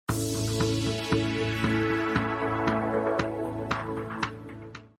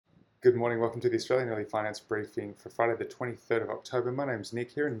Good morning, welcome to the Australian Early Finance Briefing for Friday the 23rd of October. My name's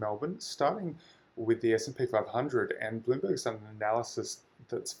Nick here in Melbourne, starting with the S&P 500, and Bloomberg's done an analysis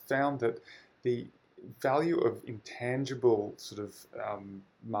that's found that the value of intangible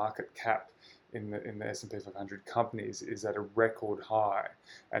market cap in the S&P 500 companies is at a record high,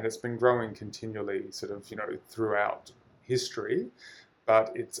 and it's been growing continually throughout history,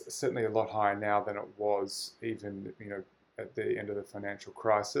 but it's certainly a lot higher now than it was even at the end of the financial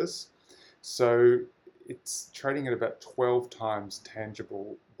crisis. So it's trading at about 12 times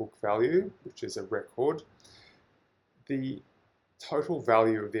tangible book value, which is a record. The total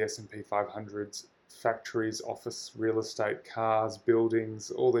value of the S&P 500's factories, office, real estate, cars,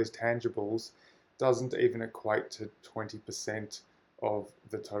 buildings, all these tangibles doesn't even equate to 20% of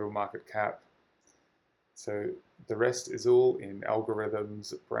the total market cap. So the rest is all in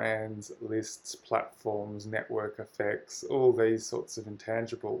algorithms, brands, lists, platforms, network effects, all these sorts of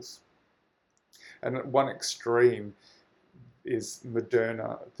intangibles. And at one extreme is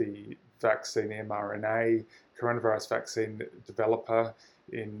Moderna, the vaccine mRNA coronavirus vaccine developer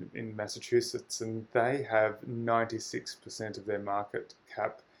in Massachusetts, and they have 96% of their market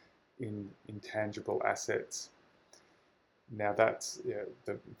cap in intangible assets. Now that's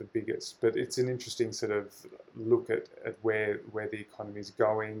the biggest, but it's an interesting sort of look at where the economy is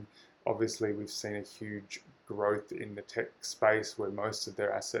going. Obviously, we've seen a huge growth in the tech space where most of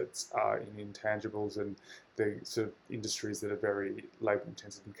their assets are in intangibles, and the sort of industries that are very labor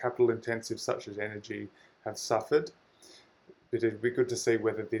intensive and capital intensive, such as energy, have suffered. But it'd be good to see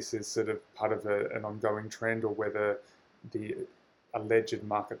whether this is sort of part of an ongoing trend, or whether the alleged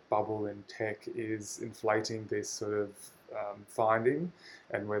market bubble in tech is inflating this sort of finding,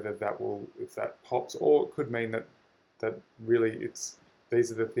 and whether if that pops, or it could mean that really these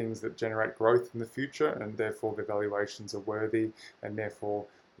are the things that generate growth in the future, and therefore the valuations are worthy, and therefore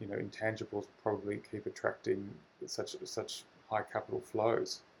intangibles probably keep attracting such high capital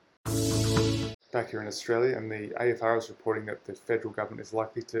flows. Back here in Australia, and the AFR is reporting that the federal government is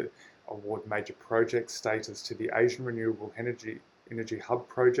likely to award major project status to the Asian Renewable Energy Hub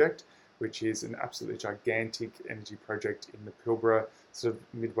project, which is an absolutely gigantic energy project in the Pilbara, sort of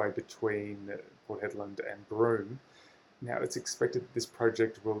midway between Port Hedland and Broome. Now, it's expected that this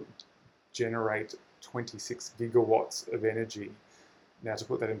project will generate 26 gigawatts of energy. Now, to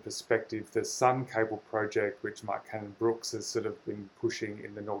put that in perspective, the Sun Cable project, which Mark Cannon-Brookes has sort of been pushing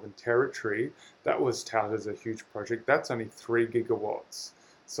in the Northern Territory, that was touted as a huge project. That's only 3 gigawatts.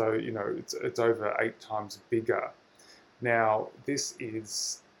 So, it's over 8 times bigger. Now, this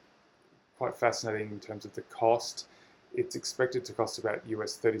is quite fascinating in terms of the cost. It's expected to cost about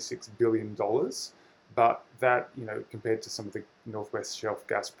US $36 billion, but that, compared to some of the Northwest Shelf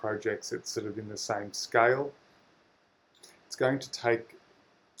gas projects, it's sort of in the same scale. It's going to take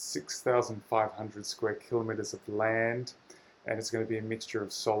 6,500 square kilometres of land, and it's going to be a mixture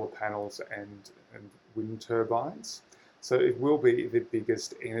of solar panels and wind turbines. So it will be the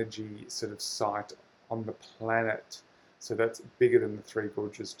biggest energy sort of site on the planet. So that's bigger than the Three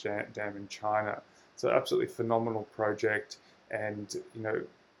Gorges Dam in China. So absolutely phenomenal project, and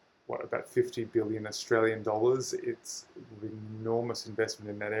about 50 billion Australian dollars. It's an enormous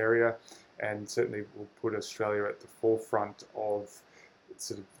investment in that area, and certainly will put Australia at the forefront of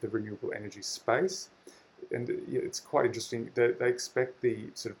sort of the renewable energy space. And it's quite interesting that they expect the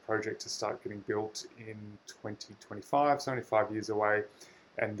sort of project to start getting built in 2025, so only 5 years away,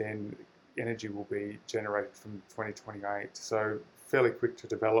 and then energy will be generated from 2028. So fairly quick to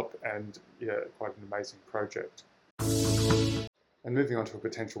develop, and quite an amazing project. And moving on to a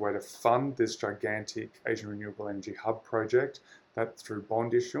potential way to fund this gigantic Asian Renewable Energy Hub project, that's through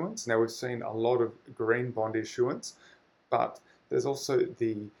bond issuance. Now, we've seen a lot of green bond issuance, but there's also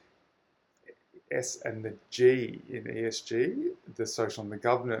the S and the G in ESG, the social and the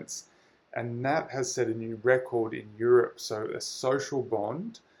governance, and that has set a new record in Europe. So a social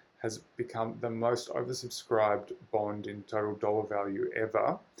bond has become the most oversubscribed bond in total dollar value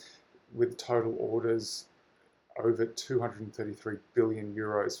ever, with total orders over 233 billion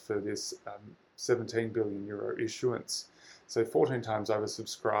euros for this 17 billion euro issuance. So 14 times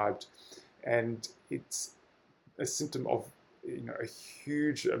oversubscribed, and it's a symptom of a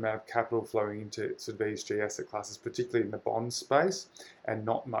huge amount of capital flowing into sort of ESG asset classes, particularly in the bond space, and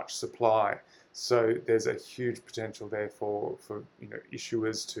not much supply. So there's a huge potential there for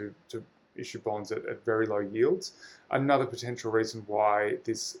issuers to issue bonds at very low yields. Another potential reason why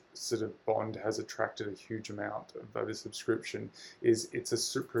this sort of bond has attracted a huge amount of oversubscription is it's a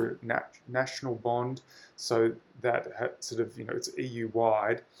supranational bond, so that it's EU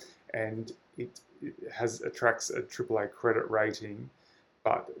wide, and it attracts a AAA credit rating,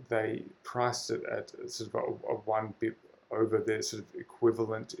 but they priced it at sort of a 1 bp over their sort of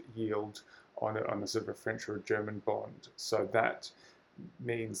equivalent yield on a sort of a French or a German bond. So that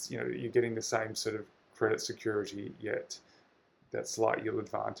means you're getting the same sort of credit security, yet that slight yield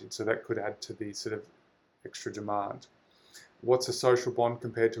advantage. So that could add to the sort of extra demand. What's a social bond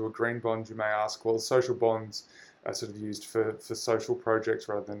compared to a green bond, you may ask? Well, social bonds are sort of used for social projects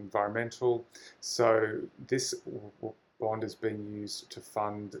rather than environmental. So this bond is being used to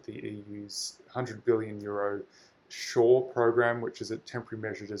fund the EU's €100 billion SURE program, which is a temporary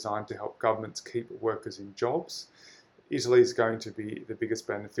measure designed to help governments keep workers in jobs. Italy is going to be the biggest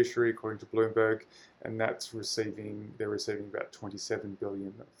beneficiary, according to Bloomberg, and they're receiving about 27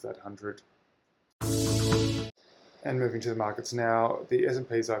 billion of that 100. And moving to the markets now, the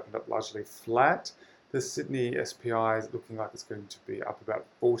S&P's opened up largely flat. The Sydney SPI is looking like it's going to be up about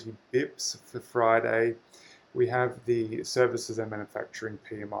 40 bips for Friday. We have the services and manufacturing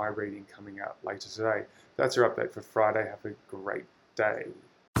PMI reading coming out later today. That's your update for Friday. Have a great day.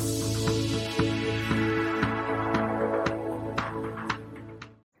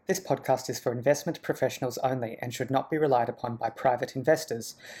 This podcast is for investment professionals only and should not be relied upon by private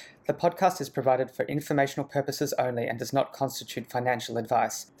investors. The podcast is provided for informational purposes only and does not constitute financial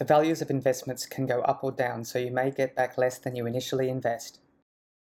advice. The values of investments can go up or down, so you may get back less than you initially invest.